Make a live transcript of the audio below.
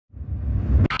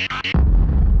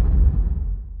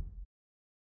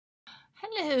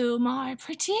Hello, my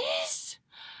pretties.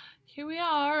 Here we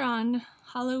are on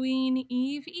Halloween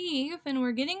Eve, and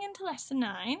we're getting into lesson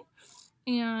 9.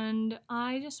 And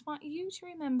I just want you to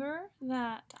remember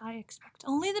that I expect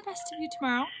only the best of you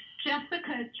tomorrow.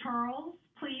 Jessica Charles,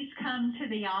 please come to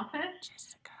the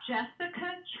office.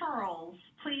 Jessica Charles,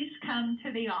 please come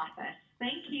to the office.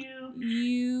 Thank you.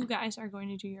 You guys are going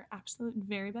to do your absolute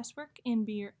very best work and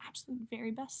be your absolute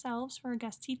very best selves for a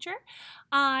guest teacher.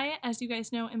 I, as you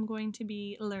guys know, am going to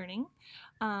be learning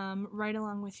right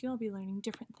along with you. I'll be learning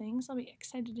different things. I'll be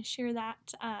excited to share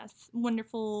that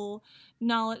wonderful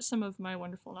knowledge, some of my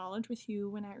wonderful knowledge with you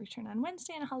when I return on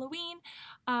Wednesday on Halloween.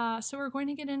 So we're going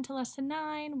to get into lesson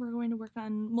 9. We're going to work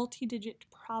on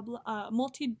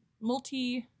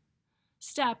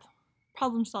multi-step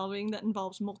problem solving that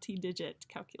involves multi-digit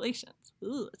calculations.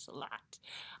 Ooh, it's a lot.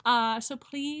 So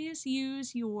please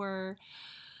use your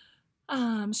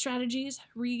strategies.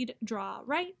 Read, draw,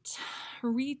 write,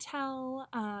 retell,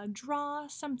 draw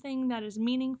something that is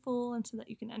meaningful and so that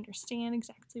you can understand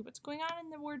exactly what's going on in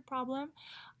the word problem,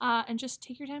 and just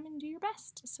take your time and do your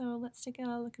best. So let's take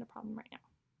a look at a problem right now.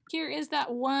 Here is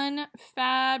that one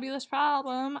fabulous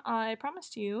problem I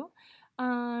promised you.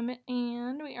 And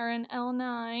we are in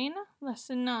L9,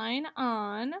 lesson 9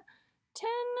 on 10,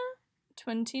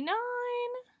 29,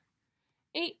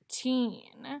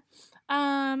 18.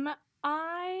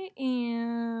 I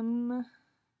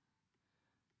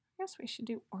guess we should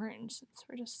do orange since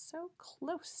we're just so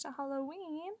close to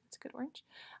Halloween. It's a good orange.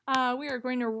 We are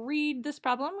going to read this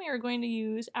problem. We are going to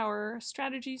use our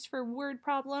strategies for word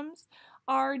problems,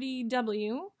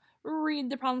 RDW. Read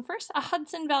the problem first. A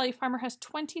Hudson Valley farmer has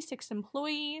 26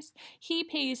 employees. He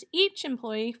pays each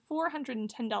employee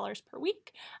 $410 per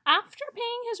week. After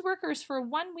paying his workers for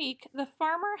 1 week, the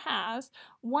farmer has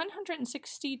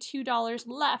 $162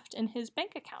 left in his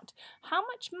bank account. How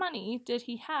much money did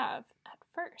he have at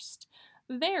first?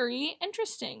 Very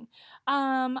interesting.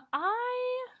 I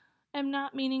am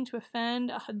not meaning to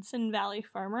offend a Hudson Valley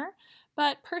farmer,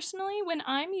 but personally, when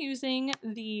I'm using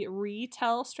the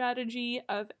retell strategy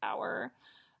of our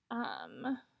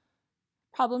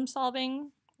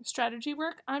problem-solving strategy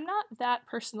work, I'm not that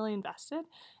personally invested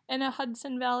in a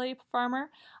Hudson Valley farmer.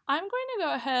 I'm going to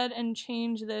go ahead and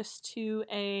change this to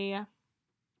a,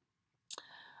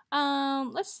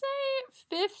 let's say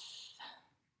 5th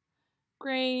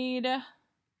grade.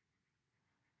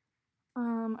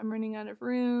 I'm running out of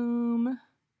room.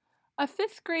 A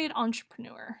 5th grade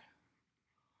entrepreneur.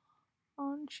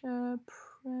 I'm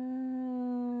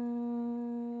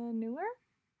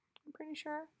pretty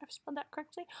sure I've spelled that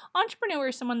correctly. Entrepreneur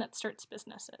is someone that starts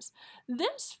businesses.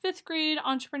 This 5th grade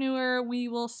entrepreneur, we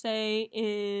will say,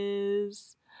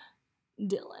 is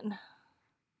Dylan.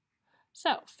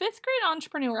 So, 5th grade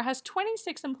entrepreneur has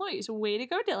 26 employees. Way to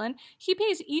go, Dylan. He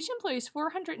pays each employee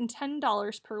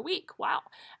 $410 per week. Wow.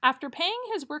 After paying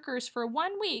his workers for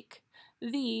 1 week,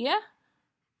 the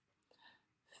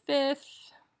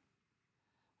 5th,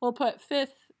 we'll put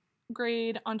 5th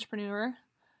grade entrepreneur,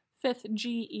 5th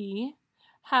GE,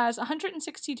 has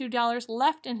 $162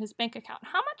 left in his bank account.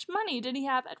 How much money did he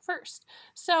have at first?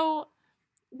 So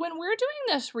when we're doing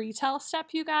this retell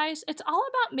step, you guys, it's all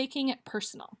about making it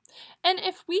personal. And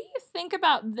if we think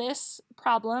about this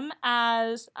problem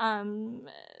as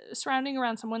surrounding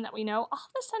around someone that we know, all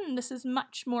of a sudden this is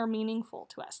much more meaningful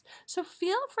to us. So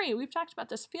feel free, we've talked about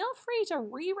this, feel free to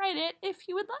rewrite it if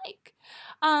you would like.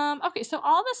 Okay, so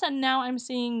all of a sudden now I'm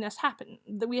seeing this happen.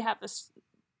 That we have this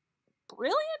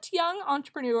brilliant young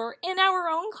entrepreneur in our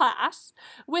own class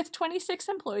with 26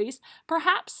 employees.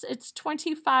 Perhaps it's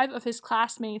 25 of his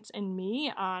classmates and me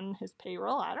on his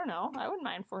payroll. I don't know. I wouldn't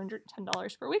mind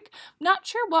 $410 per week. Not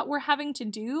sure what we're having to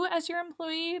do as your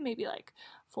employee. Maybe like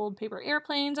fold paper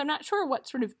airplanes. I'm not sure what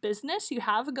sort of business you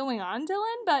have going on,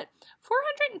 Dylan, but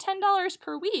 $410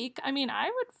 per week, I mean, I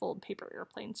would fold paper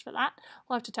airplanes for that.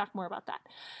 We'll have to talk more about that.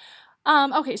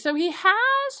 Okay, so he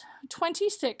has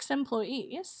 26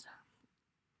 employees.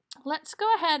 Let's go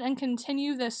ahead and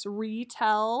continue this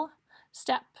retell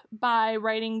step by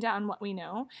writing down what we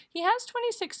know. He has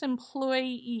 26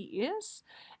 employees,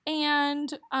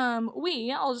 and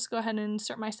I'll just go ahead and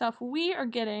insert myself, we are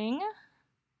getting,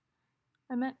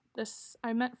 I meant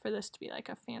for this to be like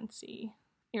a fancy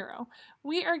arrow.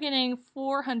 We are getting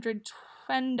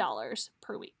 $410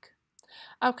 per week.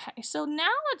 Okay, so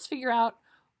now let's figure out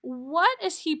what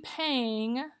is he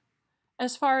paying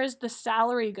as far as the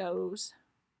salary goes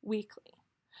weekly.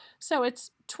 So it's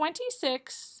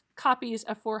 26 copies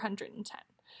of 410.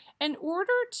 In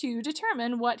order to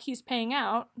determine what he's paying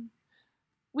out,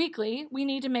 weekly, we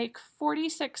need to make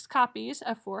 46 copies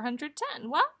of 410.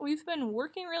 Well, we've been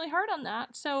working really hard on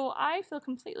that, so I feel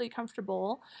completely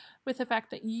comfortable with the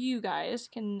fact that you guys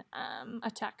can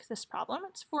attack this problem.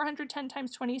 It's 410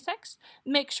 times 26.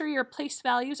 Make sure your place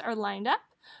values are lined up.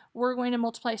 We're going to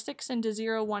multiply 6 into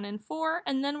 0, 1, and 4,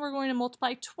 and then we're going to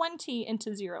multiply 20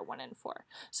 into 0, 1, and 4.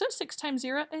 So 6 times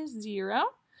 0 is 0,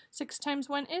 6 times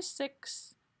 1 is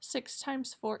 6, 6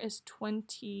 times 4 is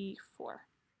 24.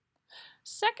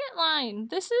 Second line,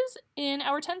 this is in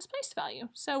our tens place value.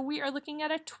 So we are looking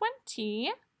at a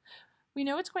 20. We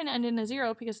know it's going to end in a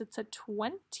 0 because it's a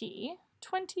 20.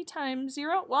 20 times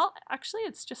 0, well, actually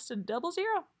it's just a double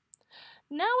 0.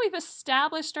 Now we've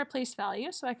established our place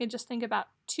value, so I can just think about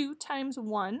 2 times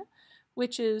 1,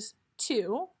 which is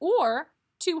 2, or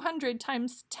 200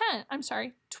 times 10,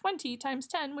 20 times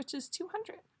 10, which is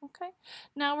 200, okay?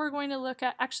 Now we're going to look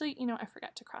at, actually, I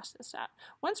forgot to cross this out.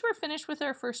 Once we're finished with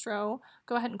our first row,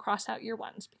 go ahead and cross out your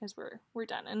ones because we're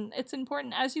done. And it's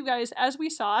important, as you guys, as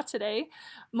we saw today,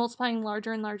 multiplying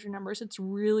larger and larger numbers, it's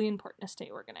really important to stay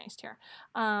organized here.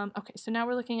 Okay, so now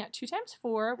we're looking at 2 times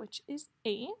 4, which is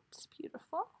 8,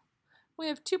 beautiful. We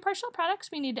have 2 partial products,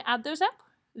 we need to add those up,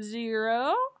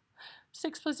 0,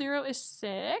 6 plus 0 is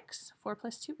 6, 4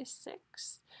 plus 2 is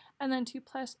 6, and then 2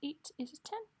 plus 8 is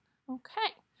 10.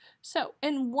 Okay, so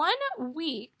in 1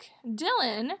 week,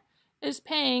 Dylan is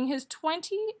paying his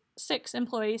 26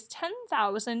 employees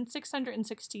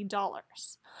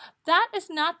 $10,660. That is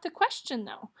not the question,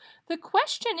 though. The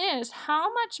question is,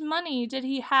 how much money did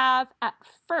he have at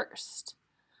first?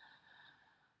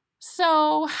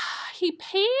 So he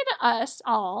paid us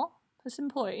all, his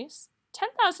employees,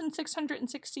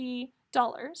 $10,660,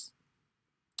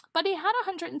 but he had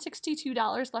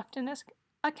 $162 left in his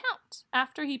account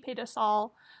after he paid us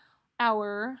all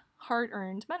our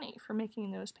hard-earned money for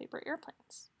making those paper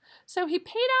airplanes. So he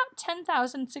paid out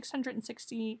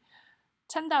 $10,660.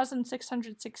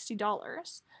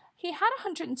 He had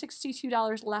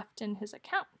 $162 left in his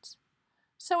account.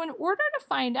 So in order to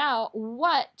find out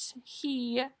what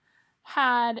he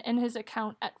had in his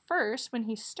account at first when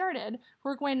he started,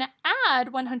 we're going to add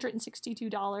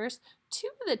 $162 to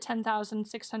the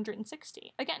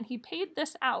 $10,660. Again, he paid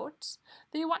this out.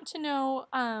 They want to know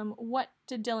what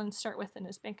did Dylan start with in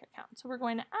his bank account. So we're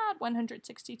going to add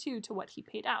 162 to what he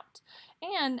paid out.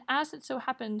 And as it so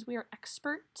happens, we are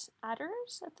expert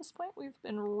adders at this point. We've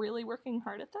been really working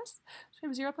hard at this. So we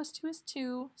have 0 plus 2 is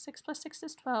 2, 6 plus 6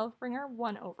 is 12, bring our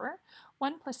 1 over.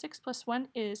 1 plus 6 plus 1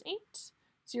 is 8.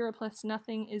 0 plus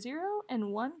nothing is 0,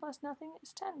 and 1 plus nothing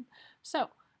is 10.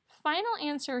 So, final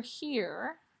answer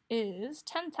here is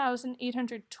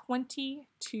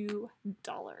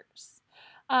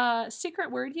 $10,822.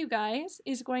 Secret word, you guys,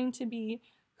 is going to be,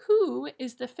 who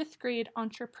is the 5th grade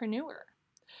entrepreneur?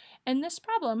 In this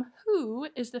problem, who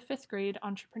is the 5th grade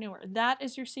entrepreneur? That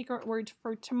is your secret word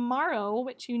for tomorrow,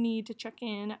 which you need to check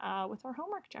in with our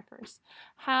homework checkers.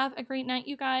 Have a great night,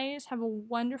 you guys. Have a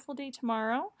wonderful day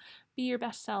tomorrow. Be your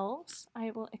best selves.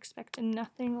 I will expect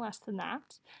nothing less than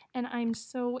that. And I'm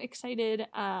so excited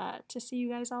to see you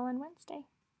guys all on Wednesday.